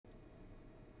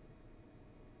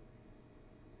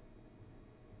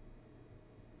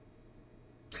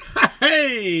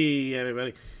Hey,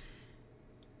 everybody.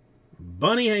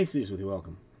 Bunny Jesus with you.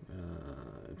 Welcome.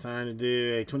 Time to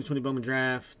do a 2020 Bowman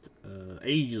draft.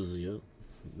 Ages,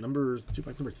 number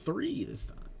 3 this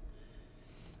time.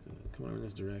 So come over in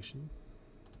this direction.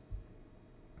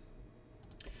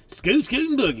 Scoot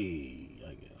and Boogie. I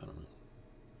don't know.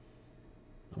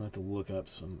 I'm gonna have to look up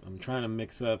some. I'm trying to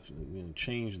mix up,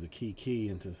 change the key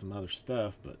into some other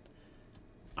stuff, but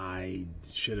I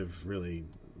should have really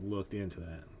looked into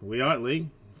that. We are at Lee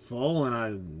full,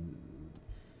 and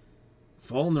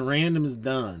the random is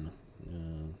done.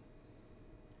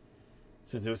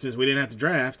 Since we didn't have to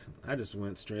draft, I just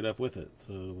went straight up with it.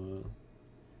 So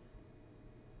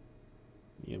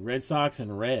yeah, Red Sox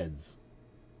and Reds,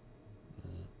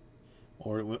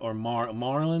 or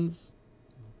Marlins.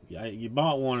 Yeah, you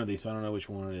bought one of these, so I don't know which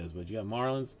one it is, but you got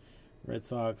Marlins, Red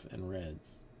Sox, and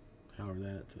Reds. However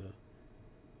that.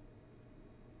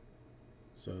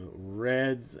 So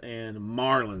Reds and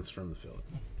Marlins from the Phillies.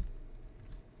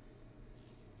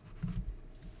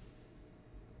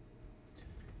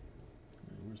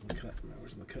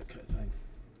 Where's my cut thing?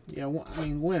 Yeah, I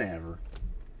mean, whenever.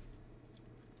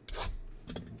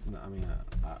 It's not,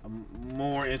 I'm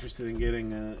more interested in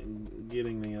getting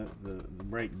the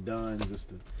break done, just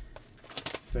to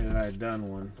say that I had done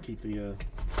one. Keep the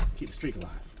streak alive.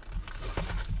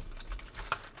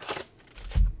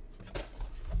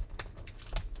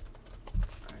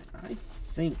 I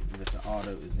think that the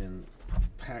auto is in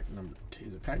pack number 2.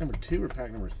 Is it pack number 2 or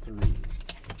pack number 3?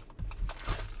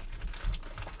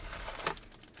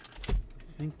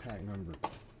 I think pack number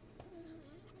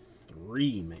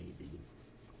 3, maybe.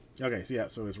 Okay, so yeah,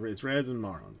 so it's Reds and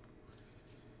Marlins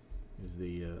is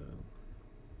the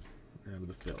out of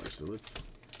the filler. So let's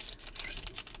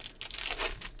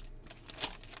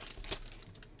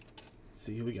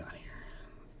see who we got here.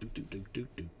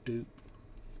 Doop.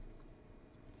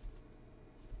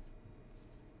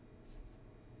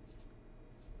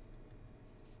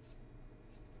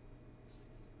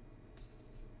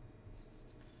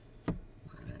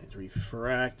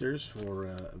 Refractors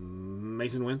for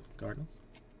Mason Wynn, Cardinals.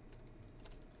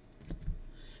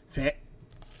 Fat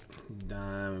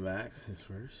Diamondbacks, his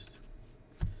first.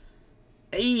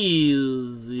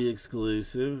 Easy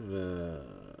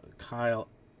exclusive, Kyle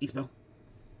Eastbell.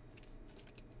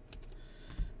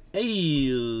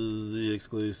 Easy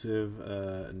exclusive,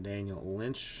 Daniel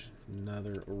Lynch,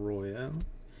 another Royale.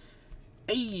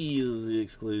 Easy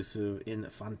exclusive,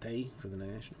 Infante for the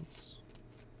Nationals.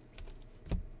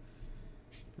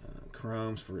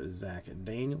 Chromes for Zach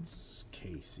Daniels,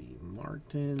 Casey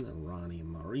Martin, Ronnie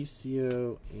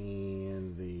Mauricio,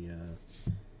 and the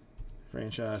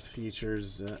franchise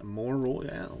features more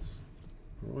Royales.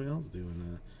 Royales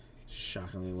doing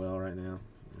shockingly well right now.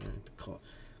 All right,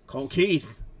 Cole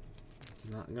Keith.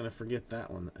 Not going to forget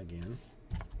that one again.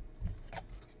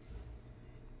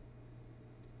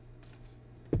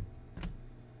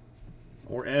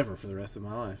 Or ever for the rest of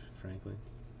my life, frankly.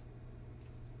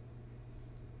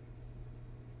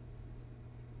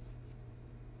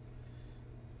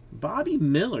 Bobby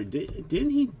Miller,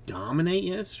 didn't he dominate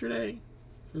yesterday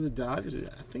for the Dodgers?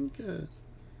 I think,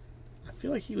 I feel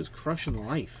like he was crushing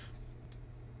life.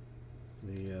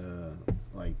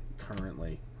 Like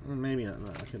currently, well, maybe not.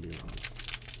 I could be wrong.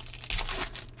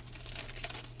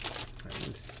 All right,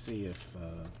 let's see if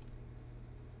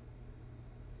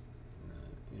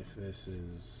this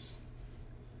is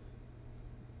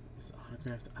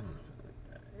autographed. I don't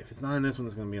know if it's not in this one.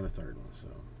 It's going to be in the third one. So.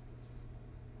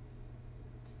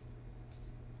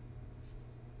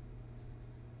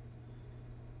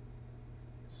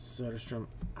 Soderstrom,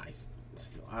 I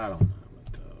don't know,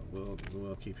 but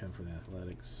we'll keep him for the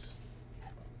Athletics.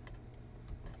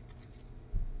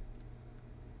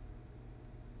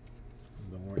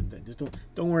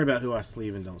 Don't worry about who I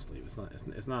sleeve and don't sleeve. It's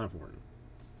not important.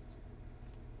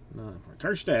 Not important.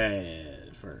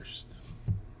 Kerstad first.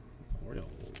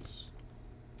 Orioles.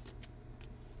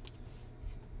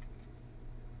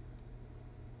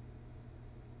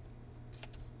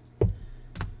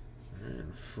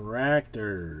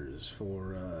 Fractors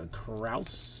for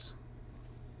Kraus.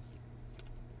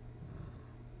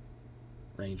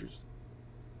 Rangers.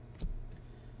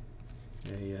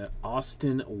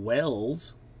 Austin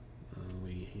Wells.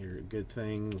 We hear good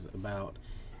things about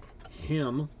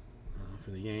him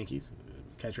for the Yankees.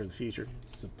 Catcher of the future,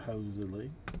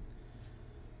 supposedly.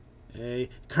 A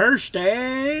Kerstad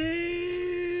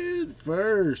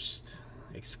first.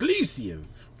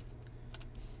 Exclusive.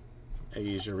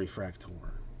 Asia Refractor.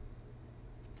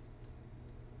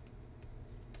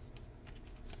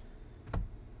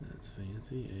 That's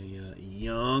fancy. A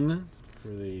Young for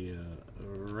the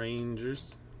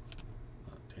Rangers.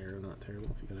 Not not terrible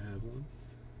if you're gonna have one.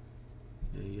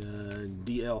 A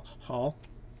DL Hall,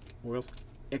 Orioles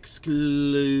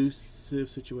exclusive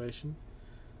situation.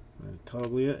 A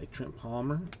Toglia, a Trent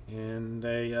Palmer, and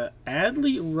a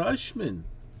Adley Rushman.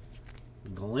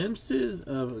 Glimpses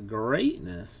of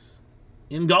greatness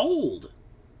in gold.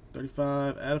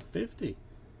 35 out of 50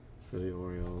 for the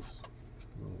Orioles.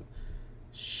 A little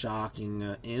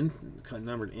shocking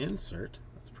numbered insert.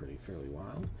 That's fairly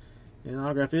wild. And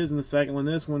autograph is in the second one.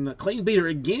 This one, Clayton Beater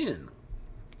again.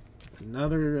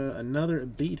 Another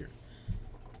beater.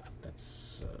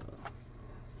 That's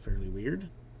fairly weird.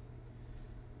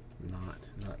 Not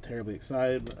terribly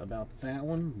excited about that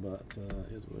one, but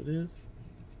is what it is.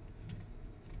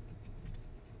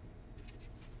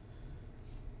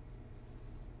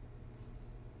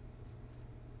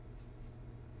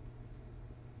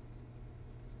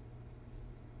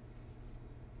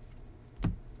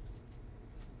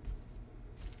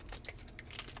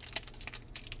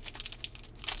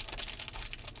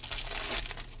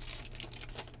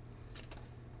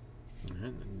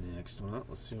 Alright, next one up.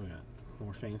 Let's see what we got.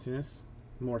 More fanciness.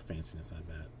 More fanciness, I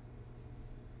bet.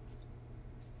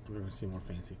 We're going to see more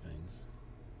fancy things.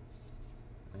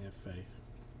 I have faith.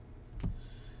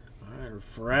 Alright,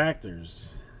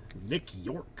 refractors. Nick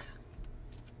York.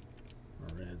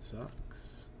 Red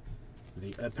Sox.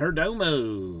 The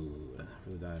Perdomo for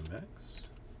the Diamondbacks.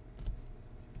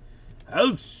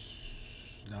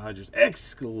 House. Dodgers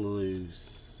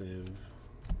exclusive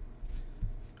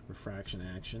refraction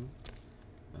action.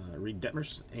 Reed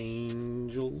Detmers,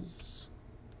 Angels,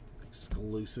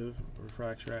 exclusive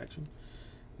refraction action.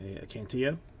 A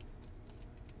Cantillo.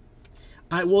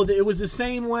 Well, it was the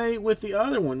same way with the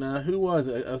other one. Who was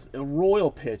it? A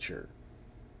Royal pitcher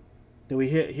that we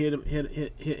hit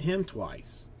him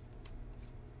twice.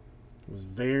 It was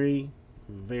very,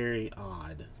 very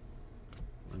odd.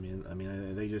 I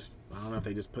mean, they just, I don't know if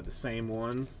they just put the same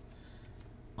ones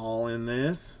all in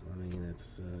this. I mean, it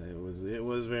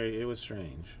was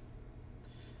strange.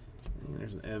 And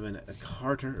there's an Evan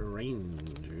Carter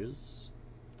Rangers.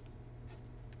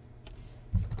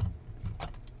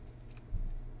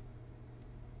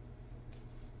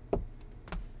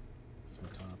 Some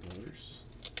top loaders.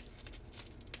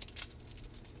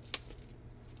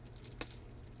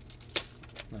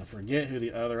 Now forget who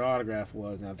the other autograph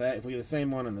was. Now that if we get the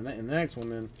same one in the next one,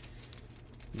 then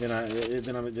you're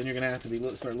gonna have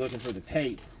to start looking for the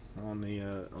tape on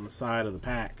the side of the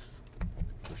packs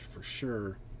for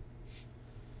sure.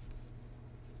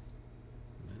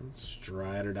 And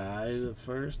Strider die the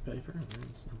first paper.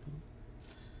 Something.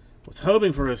 Was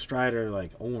hoping for a Strider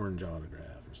like orange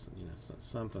autograph or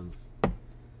something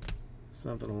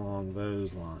along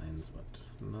those lines, but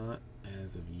not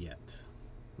as of yet.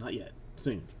 Not yet.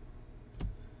 Soon.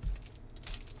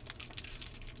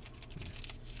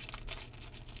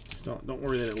 Don't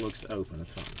worry that it looks open.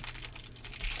 It's fine.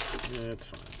 It's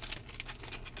fine.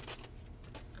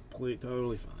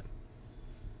 Totally fine.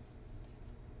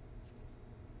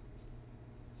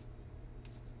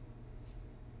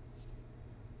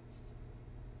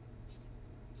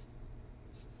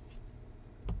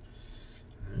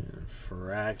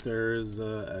 Fractors,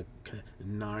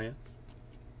 Canaria.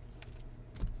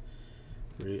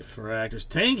 Fractors,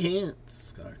 Tank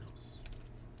Hints, Cardinals.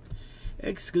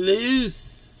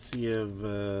 Exclusive.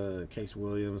 Case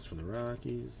Williams for the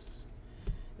Rockies.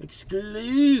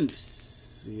 Exclusive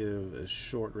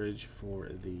Shortridge for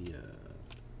the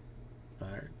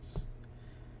Pirates.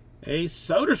 A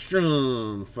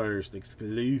Soderstrom first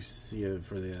exclusive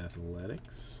for the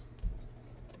Athletics.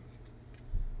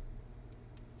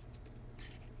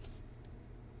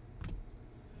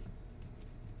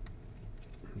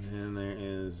 And then there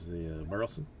is the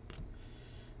Burleson,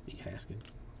 the Haskin,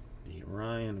 the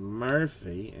Ryan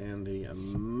Murphy, and the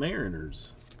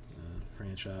Mariners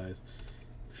franchise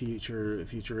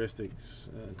futuristics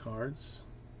cards.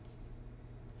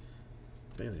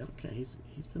 Bailey, I don't care. He's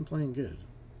been playing good.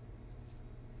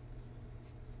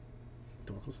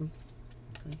 Dorkelson,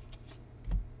 okay.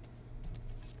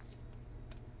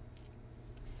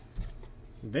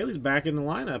 Bailey's back in the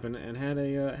lineup and had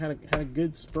a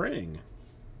good spring.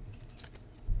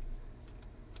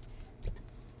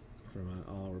 From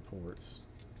all reports.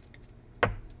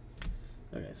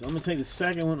 Okay, so I'm going to take the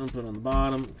second one and put it on the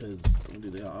bottom because I'm going to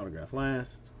do the autograph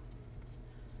last.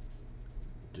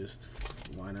 Just,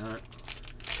 why not?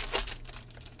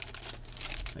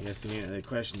 I guess the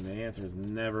question, the answer is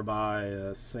never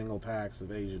buy single packs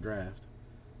of Asia Draft.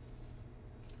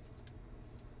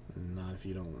 Not if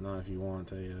you don't want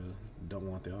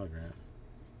the autograph.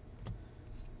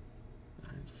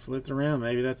 All right, flipped around.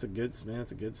 Maybe that's a good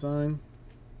sign.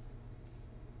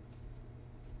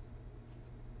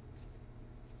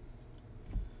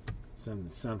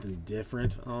 something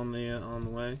different on the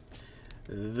way.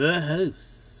 The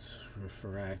host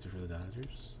refractor for the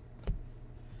Dodgers.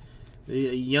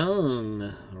 The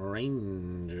Young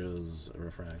Rangers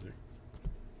refractor.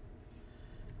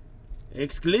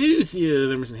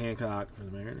 Exclusive Emerson Hancock for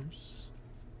the Mariners.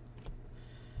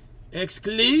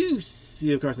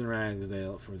 Exclusive Carson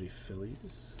Ragsdale for the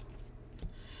Phillies.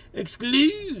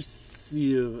 Exclusive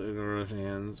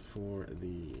Grosjeans for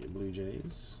the Blue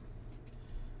Jays.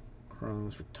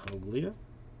 Chromes for Toglia,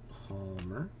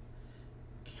 Palmer,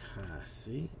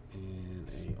 Cassie, and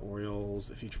a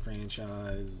Orioles future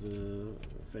franchise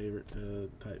favorite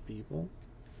type people.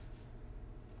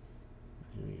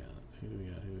 Who we got? Who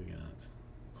we got?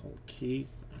 Colt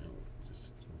Keith. I'll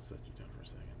just set you down for a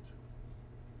second.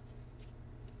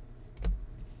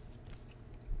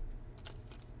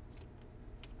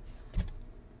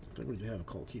 I think we did have a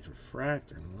Colt Keith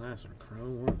refractor in the last one.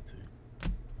 Chrome, one or two.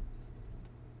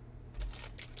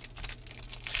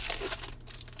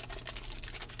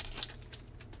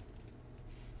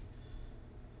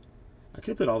 I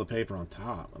could put all the paper on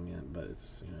top. I mean, but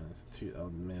it's, you know, it's too. I'll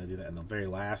do that in the very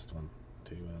last one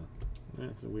too. Yeah,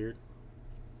 it's a weird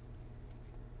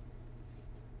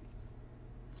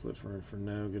flip for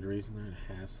no good reason there. And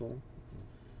Hassel,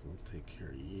 we'll take care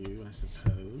of you, I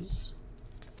suppose.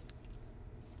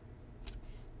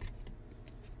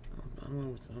 I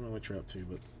don't know what you're up to,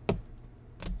 but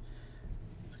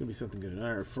it's gonna be something good. All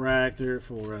right, refractor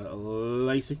for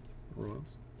Lacey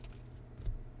Royals.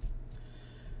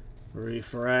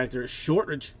 Refractor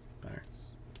Shortridge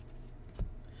Pirates.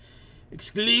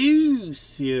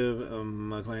 Exclusive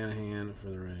McClanahan for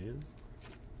the Rays.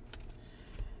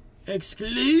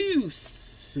 Exclusive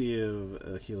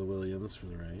Akila Williams for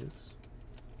the Rays.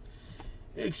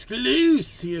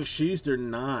 Exclusive Schuster,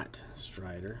 not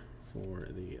Strider, for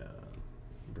the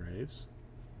Braves.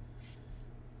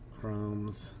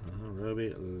 Chromes, Roby,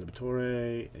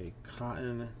 Liberatore, a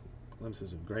Cotton,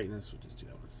 Glimpses of Greatness. We'll just do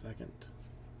that in a second.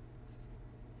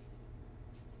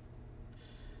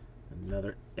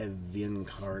 Another Evan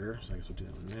Carter. So I guess we'll do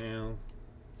that one now.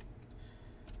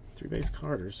 3 base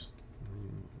Carters.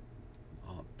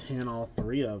 All 10, all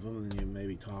 3 of them, and then you may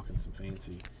be talking some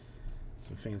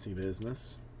fancy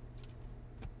business.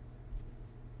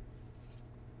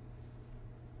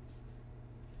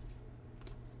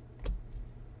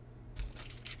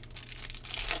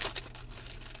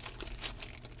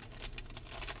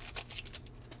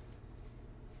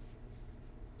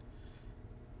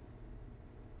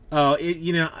 Oh,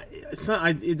 you know, it's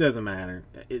not. It doesn't matter.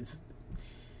 It's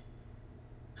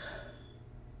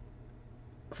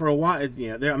for a while.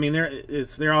 Yeah, I mean,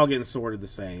 they're all getting sorted the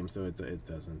same, so it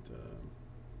doesn't.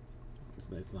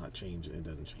 It's not changing. It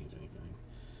doesn't change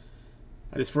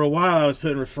anything. For a while I was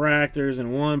putting refractors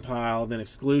in one pile, then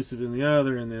exclusive in the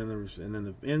other, and then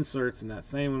the inserts in that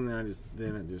same one. And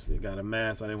it got a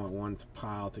mess. I didn't want one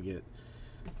pile to get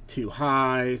too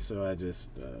high, so I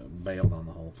just bailed on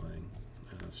the whole thing.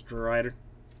 Strider.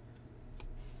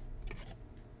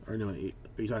 Or no, are you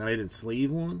talking? I didn't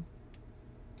sleeve one.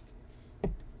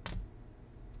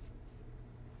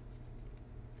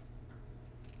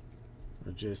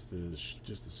 Or just the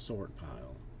sort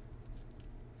pile.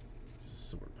 Just a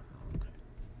sort pile. Okay,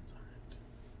 that's all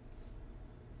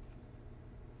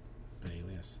right.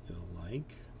 Bailey, I still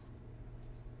like.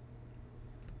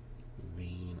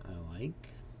 Veen, I like.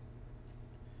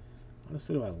 What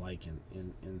do I like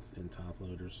in top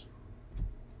loaders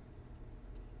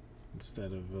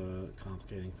instead of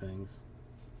complicating things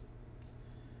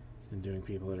and doing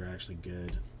people that are actually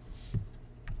good?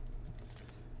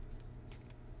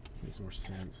 Makes more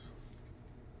sense.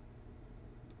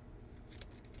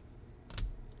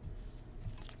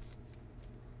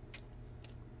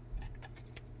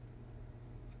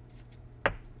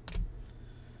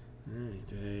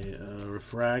 Alright, a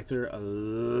refractor, a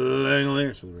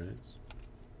Langoliers for the Reds.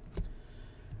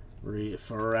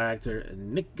 Refractor,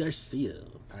 Nick Garcia,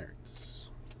 Pirates.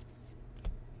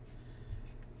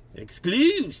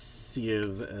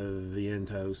 Exclusive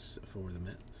Vientos for the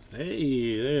Mets.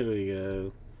 Hey, there we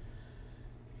go.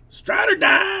 Strider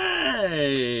Die!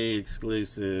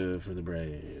 Exclusive for the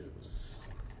Braves.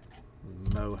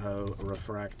 Moho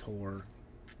Refractor.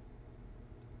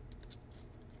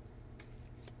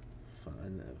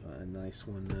 A nice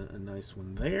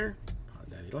one there. Hot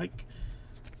Daddy like.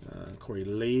 Corey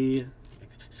Lee,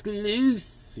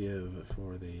 exclusive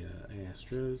for the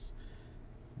Astros.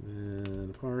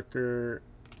 Then Parker,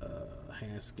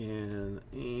 Haskin,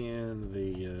 and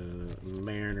the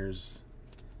Mariners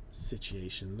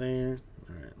situation there.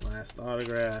 All right, last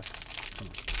autograph.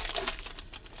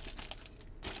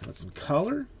 Got some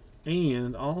color.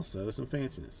 And also some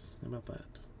fanciness. How about that?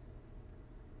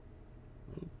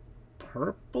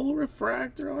 Purple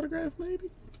refractor autograph, maybe?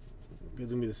 It's going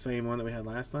to be the same one that we had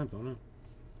last time. Don't know.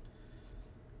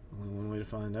 Only one way to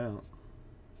find out.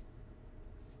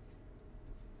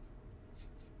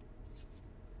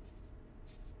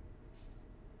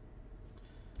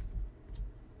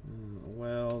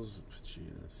 Wells, put you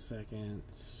in a second.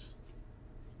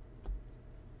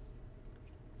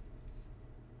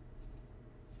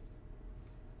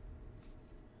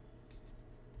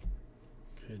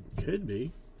 Could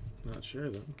be. Not sure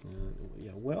though.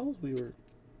 Yeah, Wells we were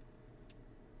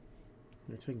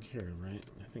taken care of, right?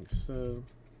 I think so.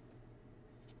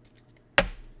 All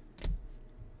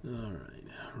right,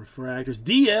 refractors.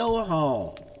 DL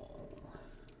Hall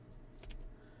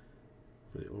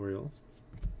for the Orioles.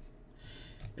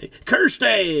 A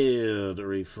Kerstad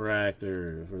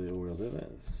refractor for the Orioles. Is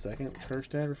that a second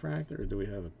Kerstad refractor, or do we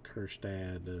have a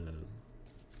Kerstad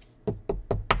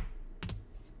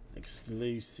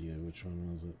exclusive? Which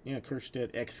one was it? Yeah,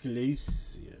 Kerstad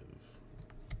exclusive.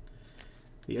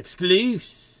 The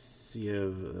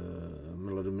exclusive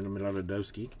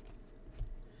Miladowski.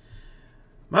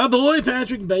 My boy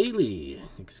Patrick Bailey,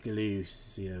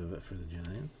 exclusive for the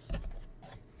Giants.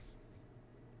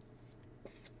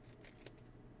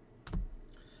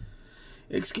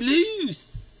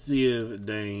 Exclusive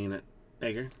Dane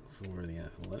Egger for the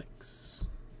Athletics.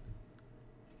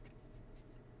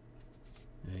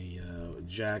 A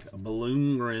Jack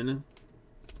Bloomgren,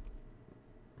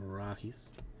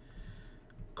 Rockies.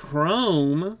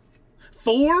 Chrome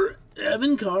for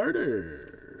Evan Carter.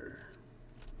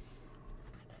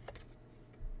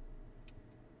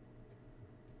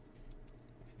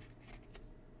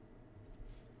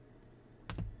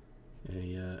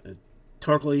 A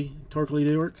Torkley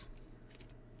Newark.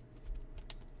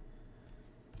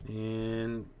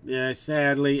 And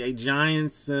sadly, a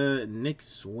Giants Nick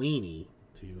Sweeney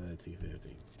to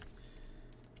 250.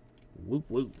 Whoop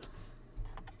whoop.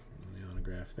 The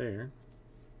autograph there.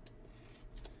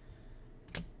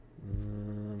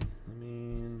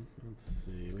 Let's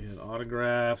see. We had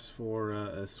autographs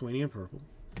for Sweeney in purple,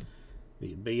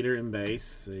 the Bader in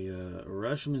base, the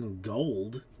Rushman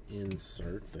gold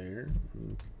insert there.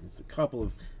 There's a couple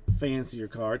of fancier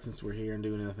cards since we're here and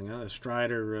doing nothing else.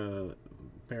 Strider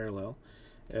parallel,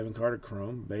 Evan Carter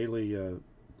chrome, Bailey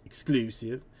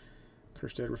exclusive,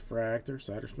 Kerstad refractor,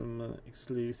 Sidersman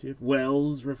exclusive,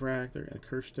 Wells refractor, and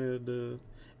Kerstad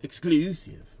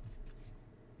exclusive.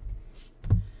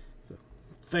 So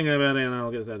thinking about it, and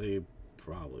I'll get that to you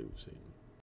probably soon.